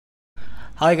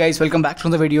Hi guys, welcome back to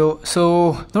the video. So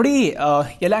ನೋಡಿ,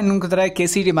 ಎಲ್ಲ ಅನ್ಕೋತಾರೆ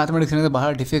Kcet ಮ್ಯಾಥಮೆಟಿಕ್ಸ್ ಅನ್ನೋದು ಬಹಳ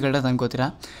ಡಿಫಿಕಲ್ಟ್ ಅಂತ ಅನ್ಕೋತೀರಾ.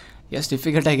 ಎಸ್,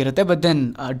 ಡಿಫಿಕಲ್ಟ್ ಆಗಿರುತ್ತೆ, ಬಟ್ ದೆನ್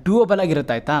ಡೂಯಬಲ್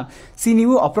ಆಗಿರುತ್ತೆ. ಆಯಿತಾ,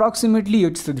 ನೀವು ಅಪ್ರಾಕ್ಸಿಮೇಟ್ಲಿ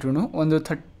ಯೋಚಿಸಿದ್ರು ಒಂದು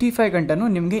 35 ಗಂಟೆನೂ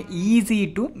ನಿಮಗೆ ಈಸಿ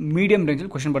ಟು ಮೀಡಿಯಮ್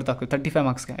ರೇಂಜಲ್ಲಿ ಕ್ವಶನ್ ಬರ್ತಾ ಹೋಗ್ತದೆ 35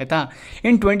 ಮಾರ್ಕ್ಸ್ಗೆ. ಆಯಿತಾ,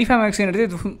 ಇನ್ನು 25 ಮಾರ್ಕ್ಸ್ ಏನಿರುತ್ತೆ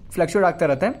ಇದು ಫ್ಲಕ್ಚುಯೇಟ್ ಆಗ್ತಾ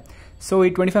ಇರುತ್ತೆ. ಸೊ ಈ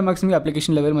 25 ಮಾರ್ಕ್ಸ್ ನಿಮಗೆ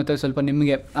ಅಪ್ಲಿಕೇಶನ್ ಲೆವೆಲ್ ಮತ್ತು ಸ್ವಲ್ಪ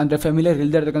ನಿಮಗೆ ಅಂದರೆ ಫೆಮಿಲಿಯರ್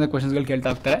ಇಲ್ಲದೆ ಇರತಕ್ಕಂಥ ಕ್ವಶನ್ಸ್ಗಳು ಕೇಳ್ತಾ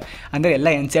ಹೋಗ್ತಾರೆ. ಅಂದರೆ ಎಲ್ಲ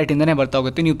NCERTಯಿಂದನೇ ಬರ್ತಾ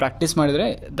ಹೋಗುತ್ತೆ. ನೀವು ಪ್ರಾಕ್ಟೀಸ್ ಮಾಡಿದ್ರೆ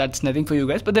that's nothing for you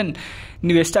guys. But then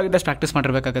ನೀವು ಎಷ್ಟಾಗುತ್ತೆ ಅಷ್ಟು ಪ್ರಾಕ್ಟೀಸ್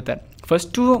ಮಾಡಿರಬೇಕಾಗುತ್ತೆ.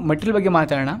 ಫಸ್ಟು ಮೆಟೀರಿಯಲ್ ಬಗ್ಗೆ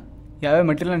ಮಾತಾಡೋಣ. ಯಾವ್ಯಾವ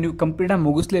ಮೆಟೀರಿಯಲ್ನ ನೀವು ಕಂಪ್ಲೀಟಾಗಿ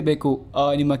ಮುಗಿಸ್ಲೇಬೇಕು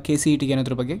ನಿಮ್ಮ Kcetಗೆ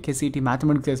ಅನ್ನೋದ್ರ ಬಗ್ಗೆ, Kcet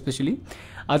ಮ್ಯಾಥಮೆಟಿಕ್ಸ್ ಎಸ್ಪೆಷಲಿ.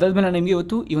 ಅದಾದಮೇಲೆ ನಾನು ನಿಮಗೆ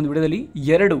ಇವತ್ತು ಈ ಒಂದು ವಿಡಿಯೋದಲ್ಲಿ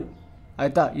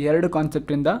ಎರಡು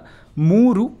ಕಾನ್ಸೆಪ್ಟಿಂದ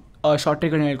 3 ಶಾರ್ಟ್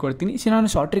ಟ್ರಿಕ್ಗಳನ್ನ ಹೇಳ್ಕೊಡ್ತೀನಿ. ನಾನು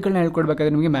ಶಾರ್ಟ್ ಟ್ರಿಕ್ಗಳನ್ನ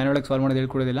ಹೇಳ್ಕೊಡ್ಬೇಕಾದ್ರೆ ನಿಮಗೆ ಮ್ಯಾನ್ಯುವಲಾಗಿ ಸಾಲ್ವ್ ಮಾಡೋದು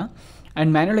ಹೇಳ್ಕೊಡೋದಿಲ್ಲ.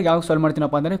 ಆ್ಯಂಡ್ ಮ್ಯಾನ್ಯುವಲಾಗಿ ಯಾವಾಗ ಸಾಲ್ವ್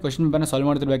ಮಾಡ್ತೀನಪ್ಪ ಅಂದರೆ ಕ್ವಶನ್ ಪೇಪರ್ನ ಸಾಲ್ವ್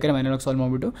ಮಾಡ್ತಿರ್ಬೇಕಾದ್ರೆ ಮ್ಯಾನ್ಯುವಲಾಗಿ ಸಾಲ್ವ್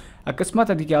ಮಾಡಿಬಿಟ್ಟು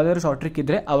ಅಕಸ್ಮಾತ್ ಅದಕ್ಕೆ ಯಾವ್ದಾದ್ರು ಶಾರ್ಟ್ ಟ್ರಿಕ್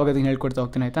ಇದ್ದರೆ ಅವಾಗ ಅದನ್ನು ಹೇಳ್ಕೊಡ್ತಾ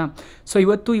ಹೋಗ್ತೀನಿ. ಆಯಿತಾ, ಸೊ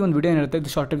ಇವತ್ತು ಈ ಒಂದು ವಿಡಿಯೋ ಏನಿರುತ್ತೆ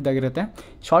ಇದು short ಟ್ರಿಕ್ದಾಗಿರುತ್ತೆ.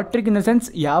 Short trick in the sense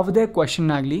ಯಾವುದೇ ಕ್ವಶನ್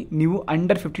ಆಗಲಿ ನೀವು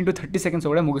ಅಂಡರ್ 15 to 30 ಸೆಕೆಂಡ್ಸ್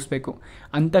ಒಳಗಡೆ ಮುಗಿಸ್ಬೇಕು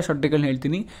ಅಂತ ಶಾರ್ಟ್ ಟ್ರಿಕ್ಗಳನ್ನ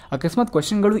ಹೇಳ್ತೀನಿ. ಅಕಸ್ಮಾತ್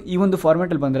ಕ್ವಶನ್ಗಳು ಈ ಒಂದು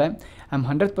ಫಾರ್ಮೆಟಲ್ಲಿ ಬಂದರೆ ಐ ಆಮ್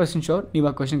 100% ಶೋರ್ ನೀವು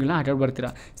ಆ ಕ್ವಶನ್ಗಳನ್ನ ಅಟೆಂಡ್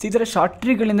ಬರ್ತೀರಾ. ಸೊ ಈ ಥರ ಶಾರ್ಟ್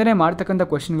ಟ್ರಿಕ್ಗಳಿಂದಲೇ ಮಾಡ್ತಕ್ಕಂಥ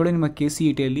ಕ್ವಶನ್ಗಳು ನಿಮ್ಮ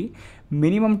Kcetಯಲ್ಲಿ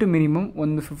ಮಿನಿಮಮ್ ಟು ಮಿನಿಮಮ್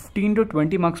ಒಂದು 15 to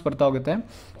 20 ಮಾರ್ಕ್ಸ್ ಬರ್ತಾ ಹೋಗುತ್ತೆ.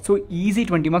 ಸೊ ಈಸಿ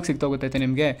 20 ಮಾರ್ಕ್ಸ್ ಸಿಗ್ತಾ ಹೋಗುತ್ತೆ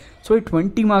ನಿಮಗೆ. ಸೊ ಈ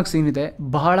 20 ಮಾರ್ಕ್ಸ್ ಏನಿದೆ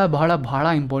ಬಹಳ ಬಹಳ ಬಹಳ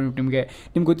ಇಂಪಾರ್ಟೆಂಟ್. ನಿಮಗೆ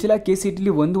ಗೊತ್ತಿಲ್ಲ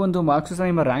Kcetಲಿ ಒಂದು ಮಾರ್ಕ್ಸ್ ಸಹ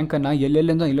ನಿಮ್ಮ ರ್ಯಾಂಕನ್ನು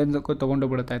ಇಲ್ಲೊಂದು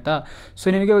ತೊಗೊಂಡೋಗ್ಬಿಡುತ್ತೆ. ಆಯಿತಾ, ಸೊ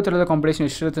ನಿಮಗೆ ಗೊತ್ತಿರೋದು ಕಾಂಪಿಟೇಷನ್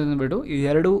ಎಷ್ಟಿರುತ್ತೆ ಅಂದ್ಬಿಟ್ಟು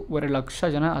 2.5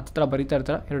 ಲಕ್ಷ ಜನ ಹತ್ತಿರ ಬರೀತಾ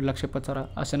ಇರ್ತಾರೆ. 2,20,000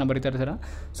 ಅಷ್ಟು ಜನ ಬರೀತಾ ಇರ್ತಾರೆ.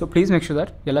 So please make sure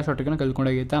that ಎಲ್ಲ ಶಾರ್ಟಿಗೆ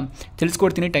ಕಲ್ತ್ಕೊಂಡೋಗೈತಾ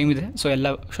ತಿಳಿಸ್ಕೊಡ್ತೀನಿ, ಟೈಮ್ ಇದೆ. ಸೊ ಎಲ್ಲ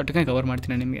ಶಾರ್ಟಿಗೆ ಕವರ್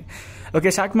ಮಾಡ್ತೀನಿ ನಿಮಗೆ. ಓಕೆ,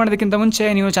 ಸ್ಟಾರ್ಟ್ ಮಾಡೋದಕ್ಕಿಂತ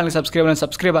ಮುಂಚೆ ನೀವು ಚಾನಲ್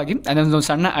ಸಬ್ಸ್ಕ್ರೈಬ್ ಆಗಿ ಅದೊಂದು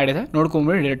ಸಣ್ಣ ಆ್ಯಡ್ ಇದೆ,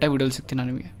 ನೋಡ್ಕೊಂಬಿಟ್ಟು ಡೈರೆಕ್ಟಾಗಿ ವಿಡಿಯೋ ಸಿಗ್ತೀನಿ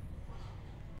ನಾನು ನಿಮಗೆ.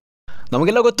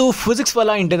 ನಮಗೆಲ್ಲ ಗೊತ್ತು physics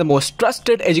Vala India the most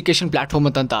trusted education platform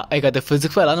ಅಂತ. ಈಗ ಅದು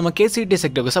ಫಿಸಿಕ್ಸ್ ವಾಲಾ ನಮ್ಮ Kcet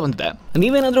ಸೆಕ್ಟರ್ಗೂ ಸಹ ಬಂದಿದೆ.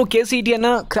 ನೀವೇನಾದರೂ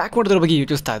Kcetಯನ್ನು ಕ್ರ್ಯಾಕ್ ಮಾಡೋದ್ರ ಬಗ್ಗೆ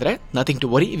ಯೋಚಿಸ್ತಾ ಇದ್ರೆ nothing to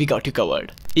worry, we got you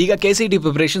covered. ಈಗ Kcet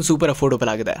ಪ್ರಿಪರೇಷನ್ ಸೂಪರ್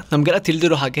ಅಫೋರ್ಡಬಲ್ ಆಗಿದೆ. ನಮಗೆಲ್ಲ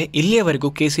ತಿಳಿದಿರೋ ಹಾಗೆ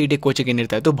ಇಲ್ಲಿಯವರೆಗೂ Kcet ಕೋಚಿಂಗ್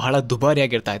ಏನಿರ್ತಾ ಇತ್ತು ಬಹಳ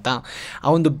ದುಬಾರಿಯಾಗಿರ್ತಾ ಇತ್ತಾ.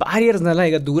 ಆ ಒಂದು ಬ್ಯಾರಿಯರ್ಸ್ನೆಲ್ಲ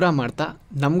ಈಗ ದೂರ ಮಾಡ್ತಾ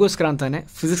ನಮಗೋಸ್ಕರ ಅಂತಾನೆ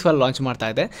ಫಿಸಿಕ್ಸ್ ವಾಲಾ ಲಾಂಚ್ ಮಾಡ್ತಾ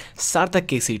ಇದೆ ಸಾರ್ಥಕ್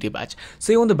Kcet ಬ್ಯಾಚ್. ಸೊ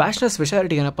ಈ ಒಂದು ಬ್ಯಾಚ್ನ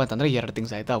ಸ್ಪೆಷಾಲಿಟಿ ಏನಪ್ಪ ಅಂತಂದರೆ 2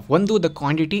 ಥಿಂಗ್ಸ್. ಆಯಿತಾ, ಒಂದು ದ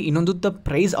ಕ್ವಾಂಟಿಟಿ, ಇನ್ನೊಂದು the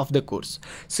price of the course.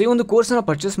 So ಈ ಒಂದು ಕೋರ್ಸನ್ನು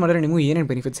ಪರ್ಚೇಸ್ ಮಾಡಿದ್ರೆ ನಿಮಗೆ ಏನೇನು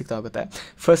ಬೆನಿಫಿಟ್ ಸಿಗ್ತಾ ಹೋಗುತ್ತೆ.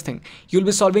 First thing, you will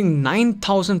be solving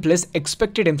 9,000+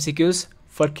 expected MCQs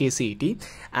for Kcet.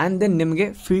 And then ನಿಮಗೆ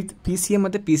PCM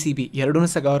ಮತ್ತು PCB ಎರಡೂ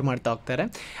ಸಹ ಕವರ್ ಮಾಡ್ತಾ ಹೋಗ್ತಾರೆ.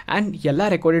 ಆ್ಯಂಡ್ ಎಲ್ಲ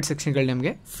ರೆಕಾರ್ಡೆಡ್ ಸೆಕ್ಷನ್ಗಳು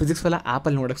ನಿಮಗೆ ಫಿಸಿಕ್ಸ್ ವಾಲಾ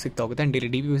ಆ್ಯಪಲ್ಲಿ ನೋಡೋಕ್ಕೆ ಸಿಗ್ತಾ ಹೋಗುತ್ತೆ. ಆ್ಯಂಡ್ ಡೈಲಿ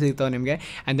DP ಸಿಗ್ತಾವೆ ನಿಮಗೆ.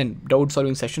 And then doubt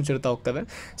solving sessions ಇರ್ತಾ ಹೋಗ್ತವೆ.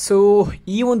 ಸೊ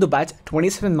ಈ ಒಂದು ಬ್ಯಾಚ್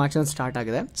 27 ಮಾರ್ಚ್ನ ಸ್ಟಾರ್ಟ್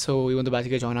ಆಗಿದೆ. ಸೊ ಈ ಒಂದು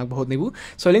ಬ್ಯಾಚ್ಗೆ ಜಾಯ್ನ್ ಆಗಬಹುದು ನೀವು.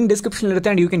 ಸೊ ಲಿಂಕ್ ಡಿಸ್ಕ್ರಿಪ್ಷನ್ ಇರುತ್ತೆ.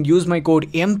 And you can use my code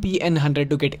MPN100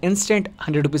 to get instant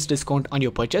 ₹100 discount on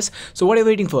your purchase. So what are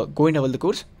waiting for, go and ಅವಲ್ the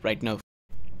course right now.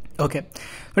 Okay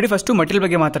ನೋಡಿ, first material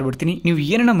ಬಗ್ಗೆ ಮಾತಾಡ್ಬಿಡ್ತೀನಿ. ನೀವು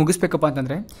ಏನನ್ನ ಮುಗಿಸ್ಬೇಕಪ್ಪ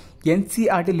ಅಂತಂದರೆ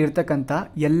NCERTಲಿ ಇರ್ತಕ್ಕಂಥ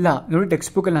ಎಲ್ಲ ನೋಡಿ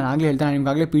text ಬುಕ್ಕಲ್ಲಿ ನಾನು ಆಗಲೇ ಹೇಳ್ತೇನೆ, ನಾನು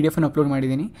ನಿಮಗಾಗಲೇ PDF ಅಪ್ಲೋಡ್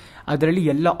ಮಾಡಿದ್ದೀನಿ. ಅದರಲ್ಲಿ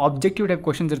ಎಲ್ಲ ಆಬ್ಜೆಕ್ಟಿವ್ ಟೈಪ್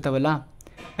ಕ್ವಶನ್ಸ್ ಇರ್ತಾವಲ್ಲ,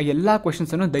 ಆ ಎಲ್ಲ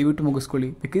ಕ್ವಶನ್ಸನ್ನು ದಯವಿಟ್ಟು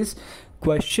ಮುಗಿಸ್ಕೊಳ್ಳಿ. ಬಿಕಾಸ್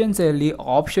ಕ್ವಶನ್ಸಲ್ಲಿ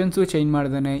ಆಪ್ಷನ್ಸು ಚೇಂಜ್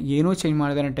ಮಾಡ್ದೇ ಏನೂ ಚೇಂಜ್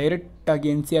ಮಾಡ್ದೇ ಡೈರೆಕ್ಟಾಗಿ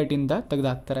NCERTಯಿಂದ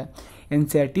ತೆಗೆದಾಕ್ತಾರೆ.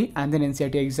 NCERT and then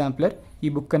NCERT exemplar ಈ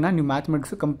ಬುಕ್ಕನ್ನು ನೀವು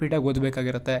ಮ್ಯಾಥಮೆಟಿಕ್ಸು ಕಂಪ್ಲೀಟಾಗಿ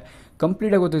ಓದಬೇಕಾಗಿರುತ್ತೆ.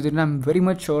 ಕಂಪ್ಲೀಟಾಗಿ ಓದೋದ್ರಿಂದ I am very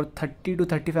much sure 30 to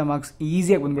 35 marks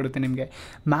ಈಸಿಯಾಗಿ ಬಂದುಬಿಡುತ್ತೆ ನಿಮಗೆ.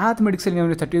 ಮ್ಯಾಥಮೆಟಿಕ್ಸಲ್ಲಿ ನೀವು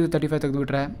 30 to 35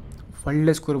 ತೆಗೆದುಬಿಟ್ರೆ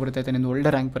ಒಳ್ಳೆ ಸ್ಕೋರ್ ಬರುತ್ತೆ, ನಿಮ್ದು ಒಳ್ಳೆ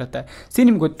ರ್ಯಾಂಕ್ ಬರುತ್ತೆ.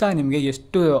 ನಿಮ್ಗೆ ಗೊತ್ತಾ ನಿಮಗೆ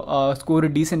ಎಷ್ಟು ಸ್ಕೋರು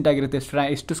ಡೀಸೆಂಟ್ ಆಗಿರುತ್ತೆ,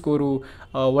 ಎಷ್ಟು ಸ್ಕೋರು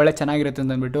ಒಳ್ಳೆ ಚೆನ್ನಾಗಿರುತ್ತೆ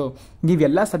ಅಂತ ಅಂದ್ಬಿಟ್ಟು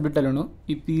ನೀವೆಲ್ಲ ಸಬ್ಜೆಕ್ಟಲ್ಲೂ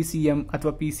ಈ PCM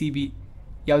ಅಥವಾ PCB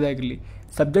ಯಾವುದೇ ಆಗಿರಲಿ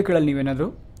ಸಬ್ಜೆಕ್ಟ್ಗಳಲ್ಲಿ ನೀವೇನಾದರೂ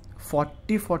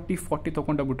 40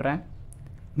 ತೊಗೊಂಡೋಗ್ಬಿಟ್ರೆ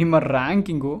ನಿಮ್ಮ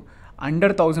ರ್ಯಾಂಕಿಂಗು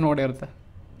ಅಂಡರ್ 1000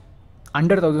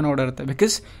 ಓಡಿರುತ್ತೆ.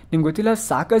 ಬಿಕಾಸ್ ನಿಮ್ಗೆ ಗೊತ್ತಿಲ್ಲ,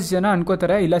 ಸಾಕಷ್ಟು ಜನ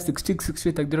ಅನ್ಕೋತಾರೆ ಇಲ್ಲ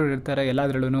 60 ತೆಗೆದಿರೋರು ಇರ್ತಾರೆ.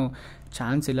 ಎಲ್ಲದರಲ್ಲೂ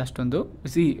ಚಾನ್ಸ್ ಇಲ್ಲ ಅಷ್ಟೊಂದು.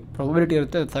 ಪ್ರಾಬಬಿಲಿಟಿ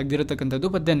ಇರುತ್ತೆ ತೆಗೆದಿರತಕ್ಕಂಥದ್ದು.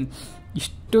 ಬಟ್ ದೆನ್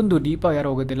ಇಷ್ಟೊಂದು ಡೀಪಾಗಿ ಯಾರು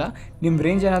ಹೋಗೋದಿಲ್ಲ. ನಿಮ್ಮ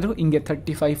ರೇಂಜ್ ಏನಾದರೂ ಹಿಂಗೆ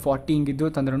 35, 40 ಹಿಂಗಿದ್ದು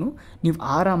ತಂದ್ರೂ ನೀವು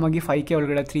ಆರಾಮಾಗಿ 5K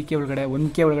ಒಳಗಡೆ, 3K ಒಳಗಡೆ,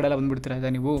 1K ಒಳಗಡೆ ಎಲ್ಲ ಬಂದುಬಿಡ್ತೀರ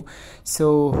ಆಯಿತಾ ನೀವು. ಸೊ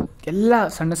ಎಲ್ಲ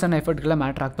ಸಣ್ಣ ಎಫರ್ಟ್ಗೆಲ್ಲ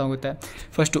ಮ್ಯಾಟ್ರ್ ಆಗ್ತಾ ಹೋಗುತ್ತೆ.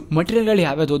 ಫಸ್ಟು ಮಟೀರಿಯಲ್ಗಳು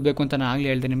ಯಾವ್ಯಾವ್ದು ಓದಬೇಕು ಅಂತ ನಾನು ಆಗಲೇ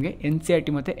ಹೇಳಿದೆ ನಿಮಗೆ. NCERT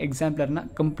ಮತ್ತು ಎಕ್ಸಾಂಪ್ಲರ್ನ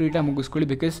ಕಂಪ್ಲೀಟಾಗಿ ಮುಗಿಸ್ಕೊಳ್ಳಿ.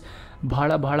 ಬಿಕಾಸ್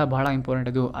ಭಾಳ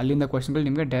ಇಂಪಾರ್ಟೆಂಟ್ ಅದು. ಅಲ್ಲಿಂದ ಕ್ವಶನ್ಗಳು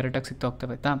ನಿಮಗೆ ಡೈರೆಕ್ಟಾಗಿ ಸಿಗ್ತಾ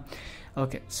ಹೋಗ್ತವೆ ಆಯಿತಾ.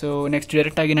 ಓಕೆ, ಸೊ ನೆಕ್ಸ್ಟ್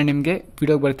ಡೈರೆಕ್ಟಾಗಿ ನಾನು ನಿಮಗೆ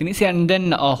ವಿಡಿಯೋಗೆ ಬರ್ತೀನಿ. ಆ್ಯಂಡ್ ದೆನ್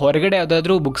ಹೊರಗಡೆ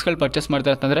ಯಾವುದಾದ್ರೂ ಬುಕ್ಸ್ಗಳು ಪರ್ಚೇಸ್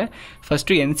ಮಾಡ್ತಾರೆ ಅಂತಂದರೆ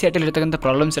ಫಸ್ಟು NCERTಲ್ಲಿ ಇರ್ತಕ್ಕಂಥ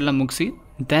ಪ್ರಾಬ್ಲಮ್ಸ್ ಎಲ್ಲ ಮುಗಿಸಿ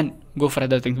then go for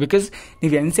other things. Because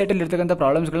ನೀವು NCERTಲ್ಲಿ ಇರ್ತಕ್ಕಂಥ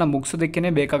ಪ್ರಾಬ್ಲಮ್ಸ್ಗಳನ್ನ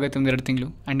ಮುಗಿಸೋದಕ್ಕೇ ಬೇಕಾಗುತ್ತೆ 1-2 ತಿಂಗಳು.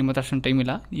 ಆ್ಯಂಡ್ ನಿಮ್ಮ ಹತ್ರ ಅಷ್ಟೊಂದು ಟೈಮ್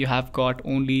ಇಲ್ಲ. You have got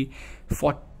only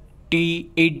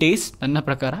 48 days ನನ್ನ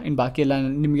ಪ್ರಕಾರ. ಇನ್ನು ಬಾಕಿ ಎಲ್ಲ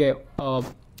ನಿಮಗೆ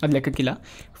ಅದು ಲೆಕ್ಕಕ್ಕಿಲ್ಲ.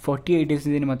 48 ಡೇಸ್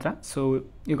ಇದೆ ನಿಮ್ಮ ಹತ್ರ. So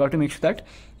you got to make sure that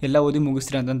ಎಲ್ಲ ಓದಿ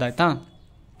ಮುಗಿಸ್ತೀರ ಅಂತಂದು ಆಯಿತಾ.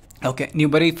 ಓಕೆ, ನೀವು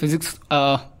ಬರೀ ಫಿಸಿಕ್ಸ್,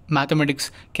 ಮ್ಯಾಥಮೆಟಿಕ್ಸ್,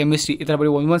 ಕೆಮಿಸ್ಟ್ರಿ ಈ ಥರ ಬರೀ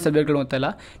ಒಂದು ಸಬ್ಜೆಕ್ಟ್ಗಳು ಓದ್ತಾ ಇಲ್ಲ.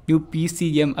 ನೀವು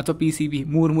PCM ಅಥವಾ PCB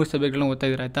 3 ಸಬ್ಜೆಕ್ಟ್ಗಳನ್ನ ಓದ್ತಾ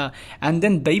ಇದ್ದೀರ ಆಯಿತಾ. ಆ್ಯಂಡ್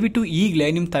ದೆನ್ ದಯವಿಟ್ಟು ಈಗಲೇ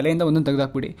ನಿಮ್ಮ ತಲೆಯಿಂದ ಒಂದೊಂದು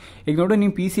ತೆಗೆದಾಕ್ಬಿಡಿ. ಈಗ ನೋಡಿ,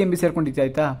 ನೀವು PCMB ಸೇರ್ಕೊಂಡಿರ್ತೀಯ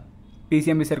ಆಯಿತಾ.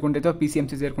 PCMB ಸೇರ್ಕೊಂಡಿರ್ತೀವ,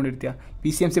 PCMC ಸೇರ್ಕೊಂಡಿರ್ತೀಯ.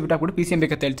 PCMC ಬಿಟ್ಟಾಕ್ಬಿಟ್ಟು PCMB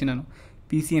ಅಂತ ಹೇಳ್ತೀನಿ ನಾನು.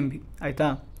 PCMB ಆಯಿತಾ.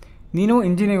 ನೀನು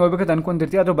ಇಂಜಿನಿಯರಿಂಗ್ ಹೋಗ್ಬೇಕಂತ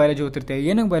ಅನ್ಕೊಂತಿರ್ತೀಯ, ಅಥವಾ ಬಯಾಲಜಿ ಓದ್ತಿರ್ತೀಯ.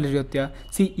 ಏನಕ್ಕೆ ಬಯಾಲಜಿ ಓದ್ತೀಯ?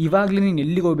 ಇವಾಗಲೇ ನೀನು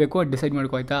ಎಲ್ಲಿಗೆ ಹೋಗಬೇಕು ಅದು ಡಿಸೈಡ್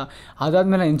ಮಾಡ್ಕೋ ಆಯಿತಾ.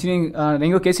 ಅದಾದಮೇಲೆ ಇಂಜಿನಿಯರಿಂಗ್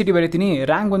ಹೆಂಗೋ KCT ಬರೀತೀನಿ,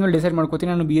 ರ್ಯಾಂಕ್ ಬಂದಮೇಲೆ ಡಿಸೈಡ್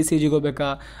ಮಾಡ್ಕೋತೀನಿ ನಾನು BSc ಹೋಗಬೇಕಾ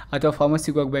ಅಥವಾ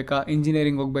ಫಾರ್ಮಸಿಗೆ ಹೋಗಬೇಕಾ,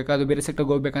 ಇಂಜಿನಿಯರಿಂಗ್ ಹೋಗಬೇಕಾ, ಅದು ಬೇರೆ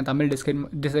ಸೆಕ್ಟರ್ಗೆ ಹೋಗ್ಬೇಕಂತ ಆಮೇಲೆ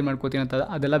ಡಿಸೈಡ್ ಮಾಡ್ಕೋತೀನಿ ಅಂತ.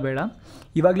 ಅದೆಲ್ಲ ಬೇಡ,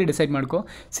 ಇವಾಗಲೇ ಡಿಸೈಡ್ ಮಾಡ್ಕೋ.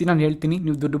 ನಾನು ಹೇಳ್ತೀನಿ,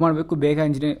 ನೀವು ದುಡ್ಡು ಮಾಡಬೇಕು,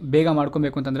 ಬೇಗ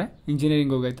ಮಾಡ್ಕೊಬೇಕು ಅಂತಂದರೆ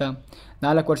ಇಂಜಿನಿಯರಿಂಗ್ ಹೋಗಾಯ್ತಾ.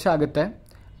 4 ವರ್ಷ ಆಗುತ್ತೆ.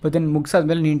 ಬಟ್ ದೆನ್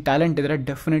ಮುಗಿಸಾದ್ಮೇಲೆ ನೀನು ಟ್ಯಾಲೆಂಟ್ ಇದ್ದರೆ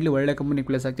ಡೆಫಿನೆಟ್ಲಿ ಒಳ್ಳೆ ಕಂಪನಿ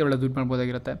ಪ್ಲೇಸ್ ಆಗ್ತೀವಿ, ಒಳ್ಳೆ ದುಡ್ಡು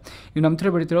ಮಾಡ್ಬೋದಾಗಿರುತ್ತೆ. ನೀವು ನಮ್ಮ ಹತ್ರ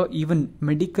ಬಿಡ್ತಿರೋ ಈವನ್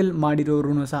ಮೆಡಿಕಲ್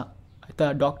ಮಾಡಿರೋರು ಸಹ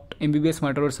ಆಯಿತಾ, MBBS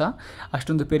ಮಾಡಿರೋರು ಸಹ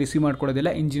ಅಷ್ಟೊಂದು ಪೇ ರಿಸೀವ್ ಮಾಡ್ಕೊಡೋದಿಲ್ಲ.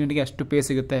 ಇಂಜಿನಿಯರಿಂಗ್ಗೆ ಅಷ್ಟು ಪೇ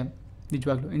ಸಿಗುತ್ತೆ,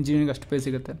 ನಿಜವಾಗ್ಲೂ ಇಂಜಿನಿಯರಿಂಗ್ ಅಷ್ಟು ಪೇ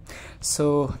ಸಿಗುತ್ತೆ. ಸೊ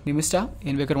ನಿಮ್ಮಿಷ್ಟ,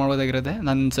 ಏನು ಬೇಕಾದ್ರೂ ಮಾಡ್ಬೋದಾಗಿರುತ್ತೆ.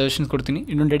 ನಾನು ಸಜೆಷನ್ಸ್ ಕೊಡ್ತೀನಿ.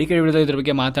 ಇನ್ನೊಂದು ಡೆಡಿಕೇಟ್ ವಿಡಿಯೋ ಇದ್ರ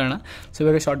ಬಗ್ಗೆ ಮಾತಾಡೋಣ. ಸೊ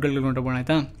ಇವಾಗ ಶಾರ್ಟ್ಕಟ್ಗಳು ನೋಡೋಣ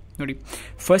ಆಯಿತಾ. ನೋಡಿ,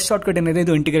 ಫಸ್ಟ್ ಶಾರ್ಟ್ಕಟ್ ಏನಿದೆ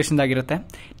ಇದು ಇಂಟಿಗ್ರೇಷನ್ದಾಗಿರುತ್ತೆ.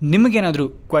 ನಿಮಗೇನಾದರೂ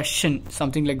question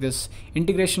something like this,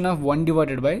 integration of 1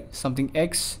 divided by something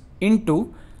X into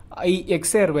ಈ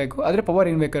ಎಕ್ಸೇ ಇರಬೇಕು, ಆದರೆ ಪವರ್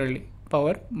ಏನು ಬೇಕಾಗಿರಲಿ,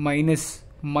 ಪವರ್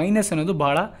ಮೈನಸ್ ಅನ್ನೋದು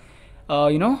ಭಾಳ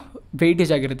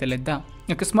ವೆಯ್ಟೇಜ್ ಆಗಿರುತ್ತೆ ಅಲ್ಲ ಆಯಿತಾ.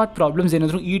 ಅಕಸ್ಮಾತ್ ಪ್ರಾಬ್ಲಮ್ಸ್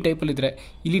ಏನಾದರೂ ಈ ಟೈಪಲ್ಲಿದ್ದರೆ,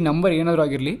 ಇಲ್ಲಿ ನಂಬರ್ ಏನಾದರೂ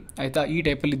ಆಗಿರಲಿ ಆಯಿತಾ, ಈ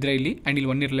ಟೈಪಲ್ಲಿದ್ದರೆ ಇಲ್ಲಿ ಆ್ಯಂಡ್ ಇಲ್ಲಿ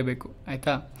 1 ಇರಲೇಬೇಕು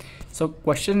ಆಯಿತಾ. ಸೊ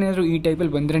ಕ್ವಶನ್ ಏನಾದರೂ ಈ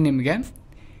ಟೈಪಲ್ಲಿ ಬಂದರೆ ನಿಮಗೆ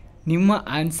ನಿಮ್ಮ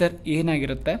ಆನ್ಸರ್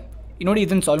ಏನಾಗಿರುತ್ತೆ ನೋಡಿ.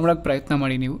 ಇದನ್ನು ಸಾಲ್ವ್ ಮಾಡೋಕ್ಕೆ ಪ್ರಯತ್ನ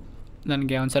ಮಾಡಿ, ನೀವು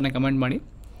ನನಗೆ ಆನ್ಸರ್ನ ಕಮೆಂಟ್ ಮಾಡಿ.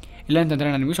 ಇಲ್ಲ ಅಂತಂದರೆ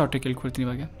ನಾನು ನಿಮಗೆ ಶಾರ್ಟ್ ಟ್ರಿಕ್ ಹೇಳ್ಕೊಡ್ತೀನಿ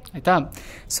ಇವಾಗ ಆಯಿತಾ.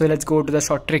 So let's go to the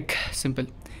short trick. Simple.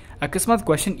 ಅಕಸ್ಮಾತ್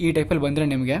ಕ್ವಶನ್ ಈ ಟೈಪಲ್ಲಿ ಬಂದರೆ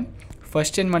ನಿಮಗೆ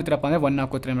ಫಸ್ಟ್ ಏನು ಮಾಡ್ತೀರಪ್ಪ ಅಂದರೆ 1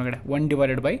 ಹಾಕೋತೀರ ಮೇಲ್ಗಡೆ. 1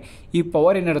 ಡಿವೈಡೆಡ್ ಬೈ ಈ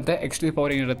ಪವರ್ ಏನಿರುತ್ತೆ, X ಟು ದಿ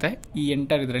ಪವರ್ ಏನಿರುತ್ತೆ ಈ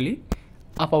ಎಂಟರ್ ಇದರಲ್ಲಿ,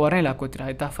 ಆ ಪವರ್ನ ಇಲ್ಲಿ ಹಾಕೋತೀರ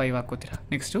ಆಯಿತಾ. 5 ಹಾಕೋತೀರ.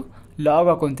 ನೆಕ್ಸ್ಟು ಲಾಗ್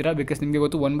ಹಾಕೊತೀರಾ, ಬಿಕಾಸ್ ನಿಮಗೆ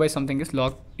ಗೊತ್ತು 1 by something is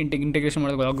log. Integration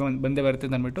ಮಾಡೋದು ಲಾಗ್ ಬಂದೇ ಬರುತ್ತೆ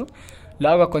ಅಂತ ಅಂದ್ಬಿಟ್ಟು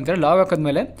ಲಾಗ್ ಹಾಕೊತೀರ. ಲಾಗ್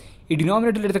ಹಾಕಿದ್ಮೇಲೆ ಈ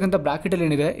ಡಿನಾಮಿನೇಟರ್ ಇರ್ತಕ್ಕಂಥ ಬ್ರಾಕೆಟಲ್ಲಿ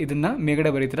ಏನಿದೆ ಇದನ್ನು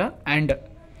ಮೇಲ್ಗಡೆ ಬರೀತೀರಾ. ಆ್ಯಂಡ್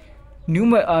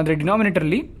ಅಂದರೆ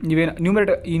ಡಿನಾಮಿನೇಟರ್ಲಿ ನೀವೇನು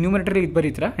ನ್ಯೂಮರೇಟರ್ಲಿ ಇದು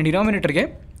ಬರೀತೀರಾ. ಆ್ಯಂಡ್ ಡಿನಾಮಿನೇಟರ್ಗೆ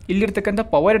ಇಲ್ಲಿರ್ತಕ್ಕಂಥ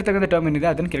ಪವರ್ ಇರ್ತಕ್ಕಂಥ ಟರ್ಮ್ ಏನಿದೆ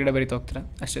ಅದನ್ನು ಕೆಳಗಡೆ ಬರೀತಾ ಹೋಗ್ತೀರಾ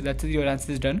ಅಷ್ಟೇ. That's your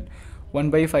answer is done.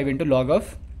 1/5 into log of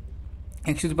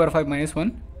x to the power 5 minus 1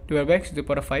 divided by x to the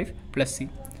power 5 plus c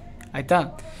ಆಯಿತಾ.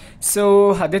 ಸೊ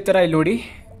ಅದೇ ಥರ ಇಲ್ಲಿ ನೋಡಿ,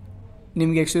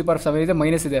 ನಿಮಗೆ x to the power 7 ಇದೆ,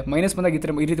 ಮೈನಸ್ ಇದೆ. ಮೈನಸ್ ಬಂದಾಗ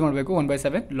ಈ ರೀತಿ ಮಾಡಬೇಕು.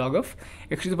 1/7 log of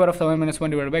x to the power 7 minus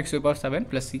 1 divided by x to the power 7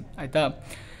 plus c ಆಯಿತಾ.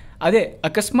 ಅದೇ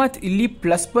ಅಕಸ್ಮಾತ್ ಇಲ್ಲಿ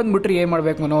ಪ್ಲಸ್ ಬಂದುಬಿಟ್ರೆ ಏನು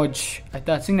ಮಾಡಬೇಕು ಮನೋಜ್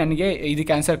ಆಯಿತಾ. ನನಗೆ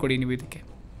ಇದಕ್ಕೆ ಆನ್ಸರ್ ಕೊಡಿ, ನೀವು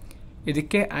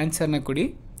ಇದಕ್ಕೆ ಆನ್ಸರ್ನ ಕೊಡಿ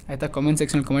ಆಯಿತಾ. ಕಾಮೆಂಟ್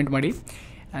ಸೆಕ್ಷನಲ್ಲಿ ಕಮೆಂಟ್ ಮಾಡಿ.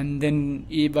 ಆ್ಯಂಡ್ ದೆನ್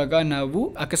ಇವಾಗ ನಾವು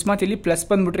ಅಕಸ್ಮಾತ್ ಇಲ್ಲಿ ಪ್ಲಸ್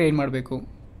ಬಂದುಬಿಟ್ರೆ ಏನು ಮಾಡಬೇಕು,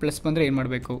 ಪ್ಲಸ್ ಬಂದರೆ ಏನು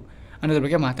ಮಾಡಬೇಕು ಅನ್ನೋದ್ರ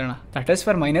ಬಗ್ಗೆ ಮಾತಾಡೋಣ. That is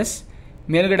for minus.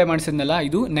 ಮೇಲ್ಗಡೆ ಮಾಡಿಸಿದ್ನಲ್ಲ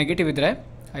ಇದು ನೆಗೆಟಿವ್ ಇದ್ದರೆ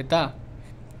ಆಯಿತಾ,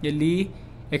 ಎಲ್ಲಿ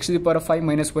x to the power 5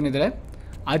 minus 1 ಇದ್ದರೆ,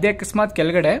 ಅದೇ ಅಕಸ್ಮಾತ್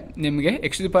ಕೆಳಗಡೆ ನಿಮಗೆ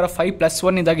x to the power 5 plus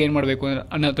 1 ಇದ್ದಾಗ ಏನು ಮಾಡಬೇಕು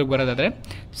ಅನ್ನೋದ್ರಿಗೆ ಬರೋದಾದರೆ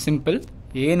ಸಿಂಪಲ್,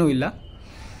 ಏನೂ ಇಲ್ಲ.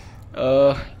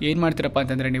 ಏನು ಮಾಡ್ತೀರಪ್ಪ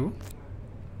ಅಂತಂದರೆ ನೀವು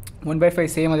 1/5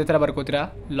 ಸೇಮ್ ಅದೇ ಥರ ಬರ್ಕೋತೀರಾ,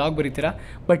 ಲಾಗ್ ಬರೀತೀರಾ.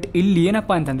 ಬಟ್ ಇಲ್ಲಿ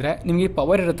ಏನಪ್ಪ ಅಂತಂದರೆ ನಿಮಗೆ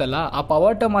ಪವರ್ ಇರುತ್ತಲ್ಲ, ಆ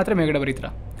ಪವರ್ ಟರ್ಮ್ ಮಾತ್ರ ಮೇಲ್ಗಡೆ ಬರೀತೀರಾ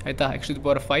ಆಯಿತಾ. x to the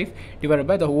power 5 divided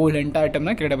by the whole entire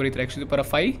ಟರ್ಮ್ನ ಕೆಳಗಡೆ ಬರೀತೀರಾ. x to the power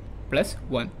 5 plus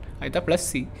 1 ಆಯಿತಾ plus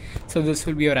c. So this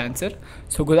will be your answer.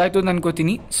 So ಗೊತ್ತಾಯ್ತು ಅಂತ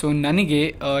ಅನ್ಕೋತೀನಿ. ಸೊ ನನಗೆ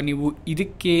ನೀವು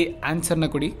ಇದಕ್ಕೆ ಆನ್ಸರ್ನ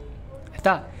ಕೊಡಿ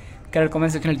ಆಯಿತಾ, ಕೆಳಗಡೆ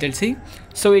ಕಾಮೆಂಟ್ ಸೆಕ್ಷನಲ್ಲಿ ತಿಳಿಸಿ.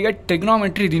 ಸೊ ಈಗ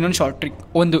ಟ್ರಿಗ್ನೋಮೆಟ್ರಿ ಇದು ಇನ್ನೊಂದು ಶಾರ್ಟ್ ಟ್ರಿಕ್,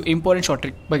 ಒಂದು ಇಂಪಾರ್ಟೆಂಟ್ ಶಾರ್ಟ್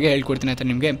ಟ್ರಿಕ್ ಬಗ್ಗೆ ಹೇಳ್ಕೊಡ್ತೀನಿ ಆಯಿತಾ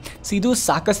ನಿಮಗೆ. ಸೊ ಇದು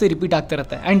ಸಾಕಷ್ಟು ರಿಪೀಟ್ ಆಗ್ತಾ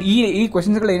ಇರುತ್ತೆ. ಆ್ಯಂಡ್ ಈ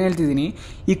ಕ್ವಶನ್ಸ್ಗಳು ಏನು ಹೇಳ್ತಿದ್ದೀನಿ,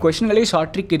 ಈ ಕ್ವಶನ್ಗಳಿಗೆ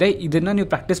ಶಾರ್ಟ್ ಟ್ರಿಕ್ ಇದೆ, ಇದನ್ನು ನೀವು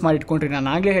ಪ್ರಾಕ್ಟೀಸ್ ಮಾಡಿ ಇಟ್ಕೊಂಡ್ರಿ. ನಾನು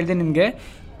ಆಗಲೇ ಹೇಳಿದೆ ನಿಮಗೆ,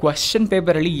 ಕ್ವಶನ್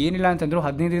ಪೇಪರಲ್ಲಿ ಏನಿಲ್ಲ ಅಂತಂದರೂ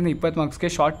 15-20 ಮಾರ್ಕ್ಸ್ಗೆ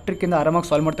ಶಾರ್ಟ್ ಟ್ರಿಕ್ಕಿಂದ ಆರಾಮಾಗಿ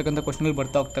ಸಾಲ್ವ್ ಮಾಡ್ತಕ್ಕಂಥ ಕ್ವಶನ್ಗಳು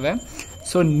ಬರ್ತಾ ಹೋಗ್ತವೆ.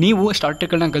 ಸೊ ನೀವು ಶಾರ್ಟ್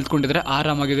ಟ್ರಿಕ್ಗಳನ್ನ ಕಲ್ತ್ಕೊಂಡಿದ್ರೆ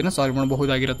ಆರಾಮಾಗಿ ಇದನ್ನು ಸಾಲ್ವ್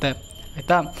ಮಾಡಬಹುದಾಗಿರುತ್ತೆ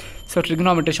ಆಯಿತಾ. ಸೊ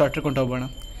ಟ್ರಿಗ್ನೋಮೆಟ್ರಿ ಶಾರ್ಟ್ ಟ್ರಿಕ್ ಹೋಗೋಣ.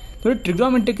 ನೋಡಿ,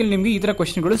 ಟ್ರಿಗ್ನೋಮೆಟ್ರಿಕಲ್ಲಿ ನಿಮಗೆ ಈ ಥರ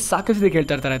ಕ್ವಶನ್ಗಳು ಸಾಕಷ್ಟು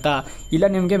ಕೇಳ್ತಾ ಇರ್ತಾರೆ ಆಯಿತಾ. ಇಲ್ಲ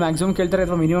ನಿಮಗೆ ಮ್ಯಾಕ್ಸಿಮಮ್ ಕೇಳ್ತಾರೆ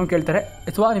ಅಥವಾ ಮಿನಿಮಮ್ ಕೇಳ್ತಾರೆ,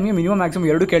 ಅಥವಾ ನಿಮಗೆ ಮಿನಿಮಮ್ ಮ್ಯಾಕ್ಸಿಮಮ್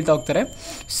ಎರಡೂ ಕೇಳ್ತಾ ಹೋಗ್ತಾರೆ.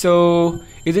 ಸೊ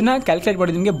ಇದನ್ನು ಕ್ಯಾಲ್ಕುಲೇಟ್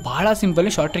ಮಾಡೋದು ನಿಮಗೆ ಭಾಳ ಸಿಂಪಲ್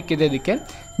ಶಾರ್ಟ್ ಟ್ರಿಕ್ ಇದೆ. ಇದಕ್ಕೆ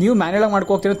ನೀವು ಮ್ಯಾನ್ಯಲಾಗಿ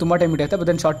ಮಾಡ್ಕೊ ಹೋಗ್ತೀರಾ, ತುಂಬ ಟೈಮ್ ಇರುತ್ತೆ.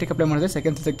 ಬಟ್ ಶಾರ್ಟ್ ಟ್ರಿಕ್ ಅಪ್ಲೈ ಮಾಡಿದ್ರೆ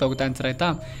ಸೆಕೆಂಡ್ಸ್ ಸಿಗ್ತಾ ಹೋಗುತ್ತೆ ಆನ್ಸರ್ ಆಯಿತಾ.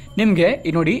 ನಿಮಗೆ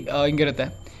ಈ ನೋಡಿ ಹಿಂಗಿರುತ್ತೆ,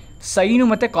 ಸೈನು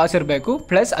ಮತ್ತು ಕಾಸ್ ಇರಬೇಕು,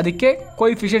 ಪ್ಲಸ್ ಅದಕ್ಕೆ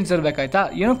ಕೋಎಫಿಷಿಯೆಂಟ್ಸ್ ಇರಬೇಕಾಯ್ತಾ,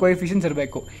 ಏನೋ ಕೋಎಫಿಷಿಯೆಂಟ್ಸ್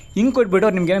ಇರಬೇಕು. ಹಿಂಗೆ ಕೊಟ್ಬಿಟ್ಟು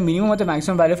ಅವ್ರು ನಿಮಗೆ ಮಿನಿಮಮ್ ಮತ್ತು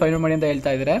ಮ್ಯಾಕ್ಸಿಮಮ್ ವ್ಯಾಲ್ಯೂ ಫೈಂಡ್ ಮಾಡಿ ಅಂತ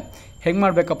ಹೇಳ್ತಾ ಇದ್ದಾರೆ. ಹೆಂಗೆ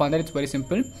ಮಾಡಬೇಕಪ್ಪ ಅಂದರೆ ಇಟ್ಸ್ ವೆರಿ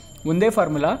ಸಿಂಪಲ್. ಒಂದೇ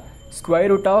formula, square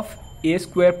root of a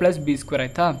square plus b square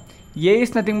ಆಯಿತಾ. a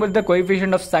is nothing but the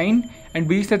coefficient of sin and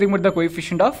b is nothing but the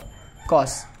coefficient of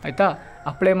cos ಆಯಿತಾ.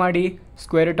 ಅಪ್ಲೈ ಮಾಡಿ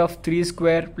square root of 3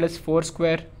 square plus 4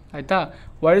 square ಆಯಿತಾ.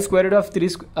 What is square root of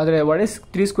 3 ಅಂದರೆ what is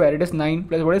 3 square it is 9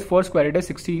 plus what is 4 square it is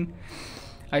 16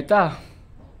 ಆಯಿತಾ.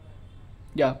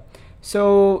 So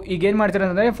ಈಗೇನು ಮಾಡ್ತೀರ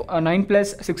ಅಂತಂದರೆ 9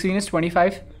 + 16 is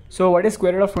 25. So what is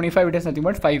square root of 25 it is nothing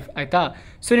but 5 ಆಯಿತಾ.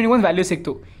 So ನಿನಗೊಂದು value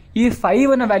ಸಿಕ್ತು. ಈ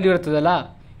 5 ಅನ್ನೋ ವ್ಯಾಲ್ಯೂ ಇರ್ತದಲ್ಲ,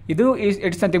 ಇದು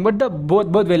it's nothing but the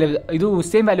both value, ಇದು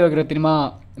ಸೇಮ್ ವ್ಯಾಲ್ಯೂ ಆಗಿರುತ್ತೆ ನಿಮ್ಮ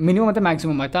ಮಿನಿಮಮ್ ಮತ್ತು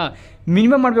ಮ್ಯಾಕ್ಸಿಮಮ್ ಆಯಿತಾ.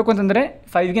 ಮಿನಿಮಮ್ ಮಾಡಬೇಕು ಅಂತಂದರೆ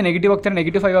 5ಗೆ ನೆಗೆಟಿವ್ ಹೋಗ್ತಾರೆ,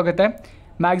 -5 ಆಗುತ್ತೆ.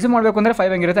 ಮ್ಯಾಕ್ಸಿಮಮ್ ಮಾಡಬೇಕು ಅಂದರೆ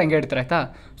 5 ಹಂಗಿರುತ್ತೆ, ಹಂಗೆ ಇರ್ತಾರೆ ಆಯಿತಾ.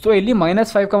 ಸೊ ಇಲ್ಲಿ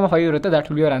 -5,5 ಇರುತ್ತೆ. That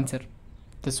will be your answer,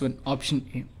 this one option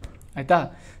A ಆಯಿತಾ.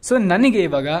 ಸೊ ನನಗೆ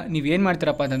ಇವಾಗ ನೀವೇನು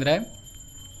ಮಾಡ್ತೀರಪ್ಪ ಅಂತಂದರೆ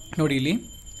ನೋಡಿ, ಇಲ್ಲಿ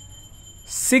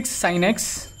 6 sin x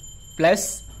 +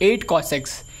 8 cos x,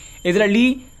 ಇದರಲ್ಲಿ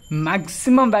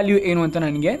ಮ್ಯಾಕ್ಸಿಮಮ್ ವ್ಯಾಲ್ಯೂ ಏನು ಅಂತ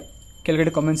ನನಗೆ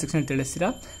ಕೆಳಗಡೆ ಕಾಮೆಂಟ್ ಸೆಕ್ಷನ್ ತಿಳಿಸ್ತೀರಾ.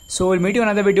 So will meet you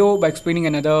another video by explaining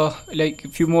another like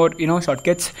few more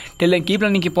shortcuts. Till then keep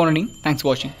learning, keep on learning. Thanks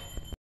for watching.